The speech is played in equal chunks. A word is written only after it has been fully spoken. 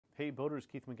Hey boaters,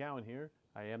 Keith McGowan here.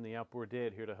 I am the Outboard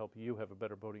Dad here to help you have a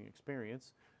better boating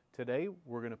experience. Today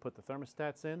we're going to put the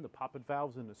thermostats in, the poppet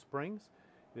valves in the springs.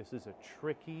 This is a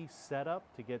tricky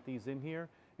setup to get these in here.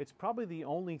 It's probably the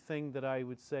only thing that I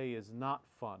would say is not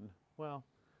fun. Well,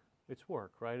 it's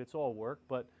work, right? It's all work,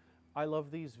 but I love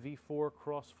these V4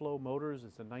 cross-flow motors.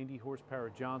 It's a 90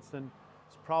 horsepower Johnson.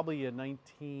 It's probably a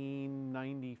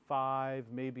 1995,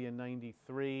 maybe a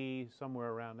 93,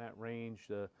 somewhere around that range.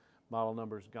 The model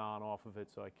number's gone off of it,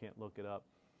 so I can't look it up.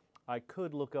 I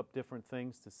could look up different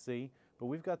things to see, but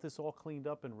we've got this all cleaned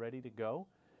up and ready to go.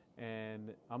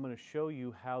 And I'm going to show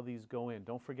you how these go in.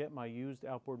 Don't forget my used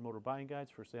outboard motor buying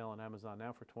guides for sale on Amazon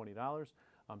now for $20.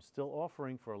 I'm still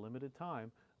offering for a limited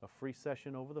time a free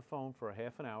session over the phone for a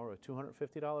half an hour, a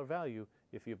 $250 value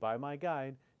if you buy my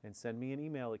guide and send me an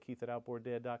email at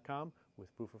keith@outboarddad.com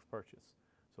with proof of purchase.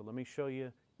 So let me show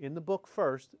you in the book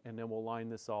first, and then we'll line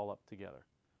this all up together.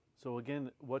 So again,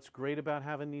 what's great about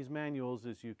having these manuals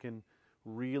is you can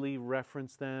really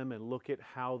reference them and look at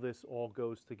how this all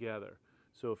goes together.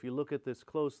 So if you look at this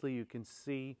closely, you can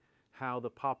see how the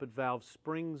poppet valve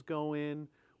springs go in,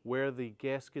 where the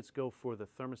gaskets go for the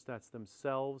thermostats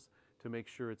themselves to make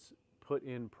sure it's put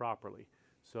in properly.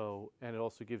 So, and it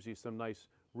also gives you some nice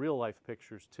real-life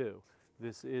pictures too.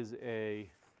 This is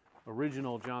a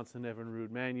original Johnson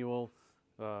Evinrude manual,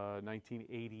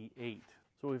 1988.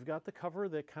 So we've got the cover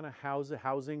that kind of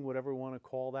housing, whatever we want to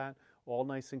call that, all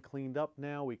nice and cleaned up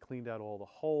now. We cleaned out all the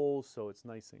holes, so it's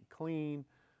nice and clean.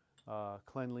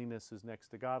 Cleanliness is next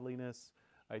to godliness.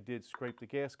 I did scrape the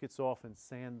gaskets off and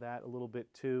sand that a little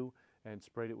bit too, and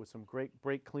sprayed it with some great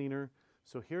brake cleaner.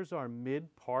 So here's our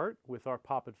mid part with our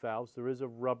poppet valves. There is a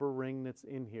rubber ring that's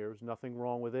in here. There's nothing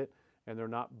wrong with it, and they're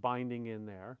not binding in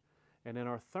there. And then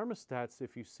our thermostats,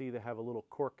 if you see, they have a little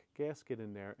cork gasket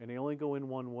in there, and they only go in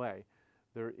one way.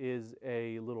 There is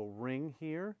a little ring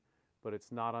here, but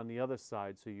it's not on the other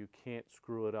side, so you can't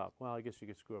screw it up. Well, I guess you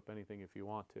could screw up anything if you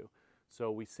want to.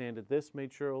 So we sanded this,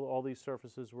 made sure all these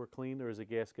surfaces were clean. There is a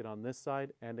gasket on this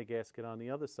side and a gasket on the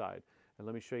other side. And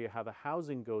let me show you how the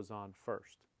housing goes on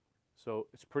first. So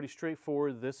it's pretty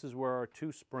straightforward. This is where our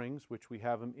two springs, which we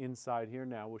have them inside here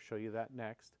now. We'll show you that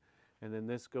next. And then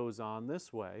this goes on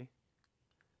this way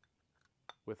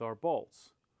with our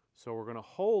bolts. So we're going to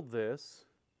hold this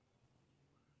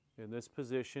in this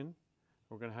position.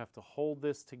 We're going to have to hold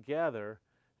this together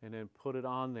and then put it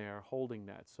on there holding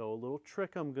that. So a little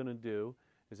trick I'm going to do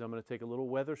is I'm going to take a little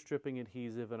weather stripping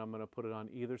adhesive and I'm going to put it on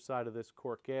either side of this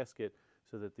cork gasket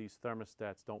so that these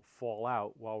thermostats don't fall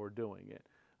out while we're doing it.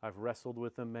 I've wrestled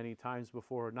with them many times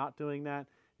before not doing that.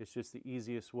 It's just the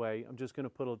easiest way. I'm just going to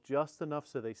put just enough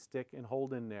so they stick and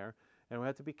hold in there. And we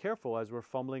have to be careful as we're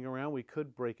fumbling around. We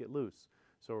could break it loose.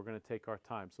 So we're going to take our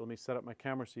time. So let me set up my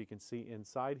camera so you can see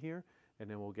inside here, and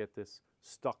then we'll get this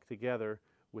stuck together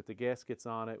with the gaskets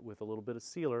on it with a little bit of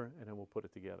sealer, and then we'll put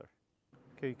it together.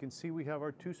 Okay, you can see we have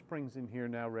our two springs in here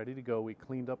now ready to go. We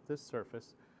cleaned up this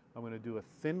surface. I'm going to do a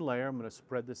thin layer. I'm going to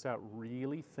spread this out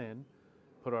really thin.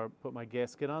 Put my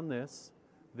gasket on this,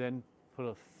 then put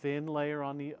a thin layer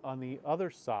on the other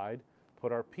side,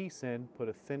 put our piece in, put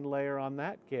a thin layer on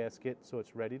that gasket so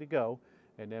it's ready to go,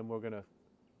 and then we're going to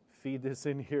feed this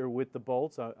in here with the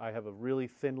bolts. I have a really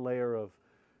thin layer of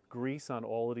grease on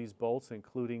all of these bolts,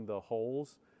 including the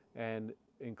holes and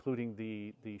including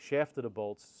the shaft of the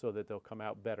bolts so that they'll come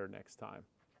out better next time.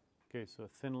 Okay, so a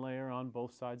thin layer on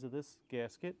both sides of this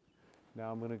gasket.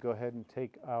 Now I'm going to go ahead and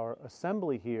take our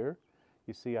assembly here.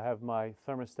 You see I have my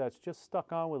thermostats just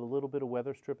stuck on with a little bit of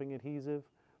weather stripping adhesive,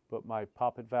 but my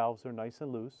poppet valves are nice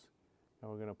and loose.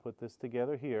 And we're going to put this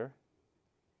together here.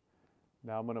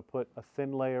 Now I'm going to put a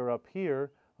thin layer up here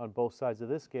on both sides of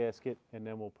this gasket, and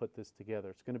then we'll put this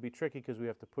together. It's going to be tricky because we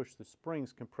have to push the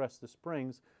springs, compress the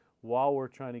springs, while we're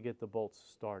trying to get the bolts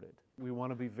started. We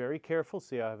want to be very careful.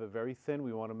 See, I have it very thin.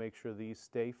 We want to make sure these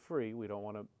stay free. We don't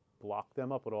want to block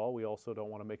them up at all. We also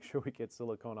don't want to make sure we get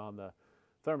silicone on the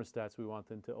thermostats. We want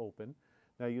them to open.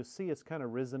 Now you'll see it's kind of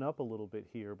risen up a little bit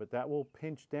here, but that will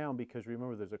pinch down because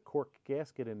remember there's a cork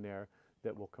gasket in there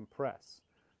that will compress.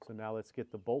 So now let's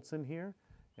get the bolts in here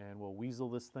and we'll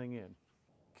weasel this thing in.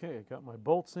 Okay, I got my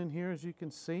bolts in here as you can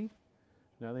see.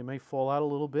 Now they may fall out a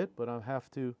little bit, but I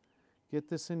have to get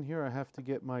this in here. I have to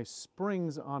get my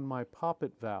springs on my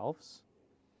poppet valves.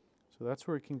 So that's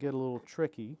where it can get a little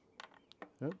tricky.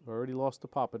 Yep, I already lost the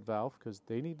poppet valve because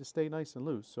they need to stay nice and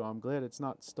loose. So I'm glad it's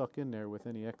not stuck in there with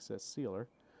any excess sealer.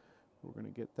 We're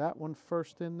going to get that one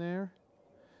first in there.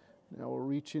 Now we'll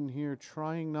reach in here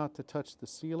trying not to touch the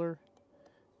sealer.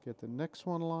 Get the next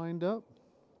one lined up.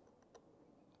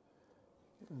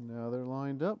 And now they're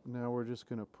lined up. Now we're just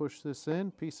going to push this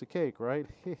in. Piece of cake, right?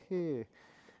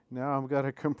 Now I've got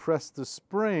to compress the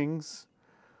springs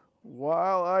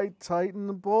while I tighten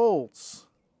the bolts.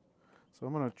 So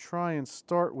I'm going to try and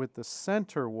start with the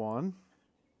center one.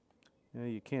 Yeah,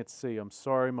 you can't see. I'm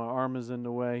sorry, my arm is in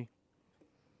the way.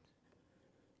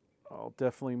 I'll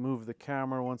definitely move the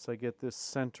camera once I get this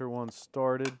center one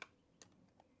started.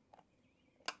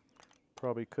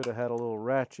 Probably could have had a little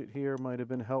ratchet here, might have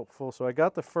been helpful. So I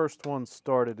got the first one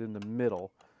started in the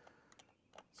middle.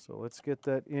 So let's get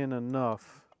that in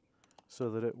enough so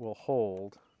that it will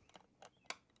hold.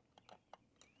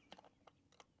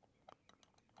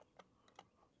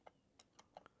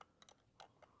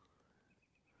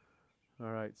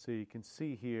 All right, so you can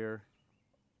see here,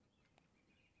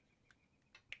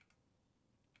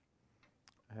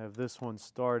 I have this one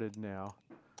started now.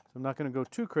 So I'm not going to go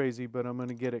too crazy, but I'm going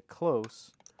to get it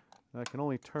close. And I can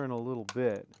only turn a little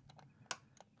bit.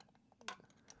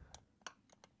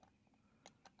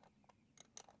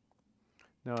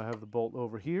 Now I have the bolt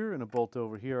over here and a bolt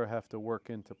over here I have to work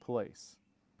into place.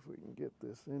 If we can get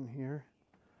this in here.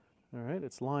 All right,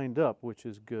 it's lined up, which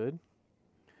is good.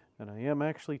 And I am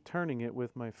actually turning it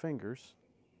with my fingers.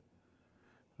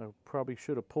 I probably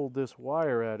should have pulled this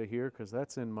wire out of here because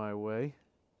that's in my way.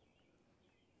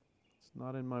 It's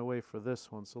not in my way for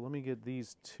this one, so let me get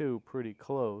these two pretty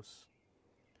close.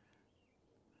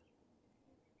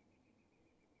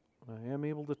 I am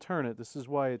able to turn it. This is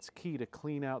why it's key to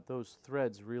clean out those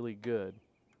threads really good.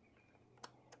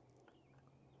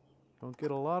 Don't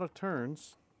get a lot of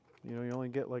turns. You know, you only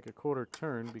get like a quarter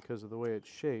turn because of the way it's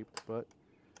shaped, but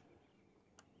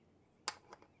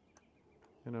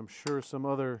and I'm sure some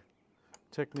other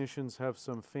technicians have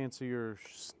some fancier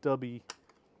stubby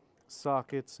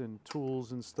sockets and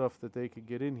tools and stuff that they could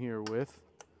get in here with.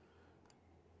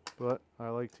 But I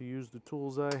like to use the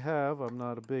tools I have. I'm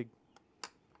not a big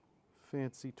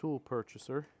fancy tool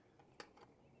purchaser.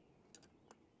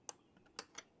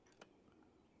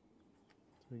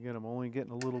 So again, I'm only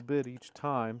getting a little bit each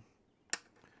time,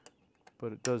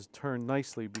 but it does turn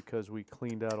nicely because we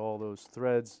cleaned out all those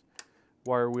threads,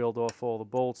 wire wheeled off all the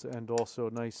bolts, and also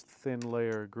a nice thin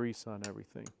layer of grease on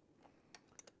everything.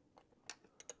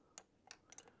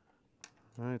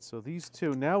 All right, so these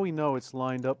two, now we know it's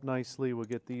lined up nicely. We'll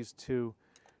get these two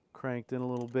cranked in a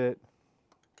little bit.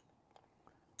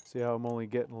 See how I'm only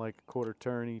getting like a quarter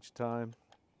turn each time.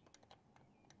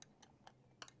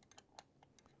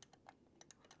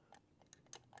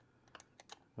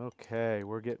 Okay,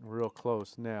 we're getting real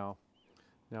close now.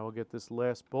 Now we'll get this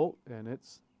last bolt, and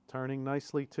it's turning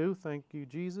nicely too. Thank you,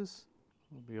 Jesus.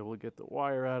 We'll be able to get the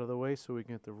wire out of the way so we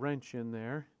can get the wrench in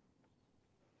there.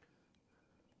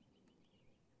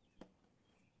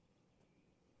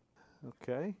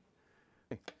 Okay.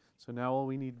 So now all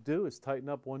we need to do is tighten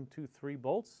up 1, 2, 3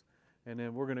 bolts, and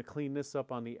then we're going to clean this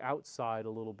up on the outside a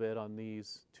little bit on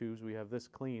these tubes. We have this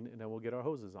clean, and then we'll get our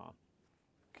hoses on.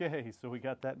 Okay, so we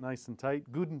got that nice and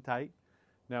tight, good and tight.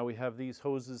 Now we have these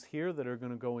hoses here that are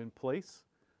going to go in place.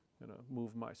 I'm going to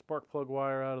move my spark plug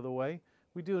wire out of the way.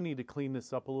 We do need to clean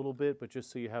this up a little bit, but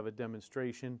just so you have a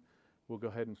demonstration, we'll go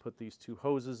ahead and put these two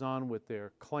hoses on with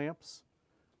their clamps.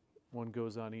 One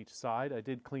goes on each side. I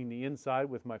did clean the inside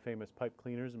with my famous pipe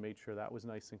cleaners and made sure that was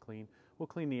nice and clean. We'll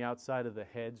clean the outside of the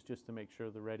heads just to make sure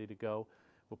they're ready to go.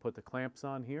 We'll put the clamps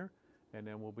on here, and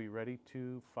then we'll be ready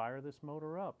to fire this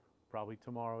motor up, probably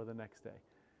tomorrow or the next day.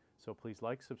 So please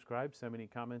like, subscribe, send me any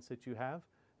comments that you have,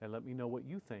 and let me know what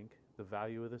you think the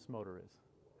value of this motor is.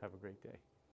 Have a great day.